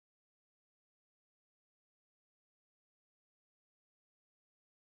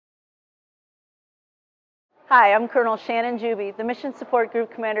Hi, I'm Colonel Shannon Juby, the Mission Support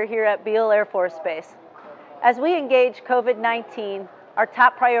Group Commander here at Beale Air Force Base. As we engage COVID-19, our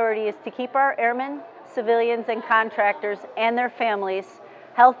top priority is to keep our airmen, civilians, and contractors and their families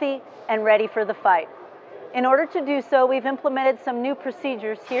healthy and ready for the fight. In order to do so, we've implemented some new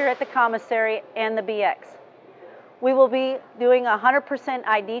procedures here at the Commissary and the BX. We will be doing a 100%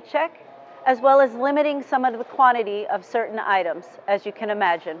 ID check, as well as limiting some of the quantity of certain items, as you can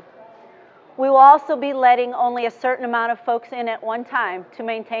imagine. We will also be letting only a certain amount of folks in at one time to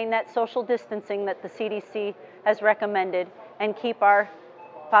maintain that social distancing that the CDC has recommended and keep our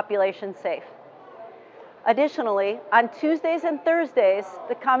population safe. Additionally, on Tuesdays and Thursdays,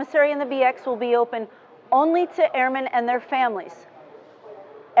 the Commissary and the BX will be open only to airmen and their families.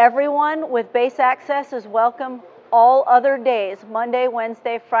 Everyone with base access is welcome all other days, Monday,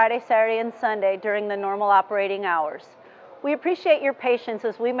 Wednesday, Friday, Saturday, and Sunday during the normal operating hours. We appreciate your patience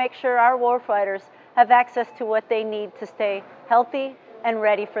as we make sure our warfighters have access to what they need to stay healthy and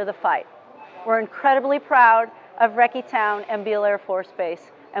ready for the fight. We're incredibly proud of Recce Town and Beale Air Force Base,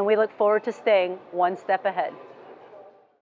 and we look forward to staying one step ahead.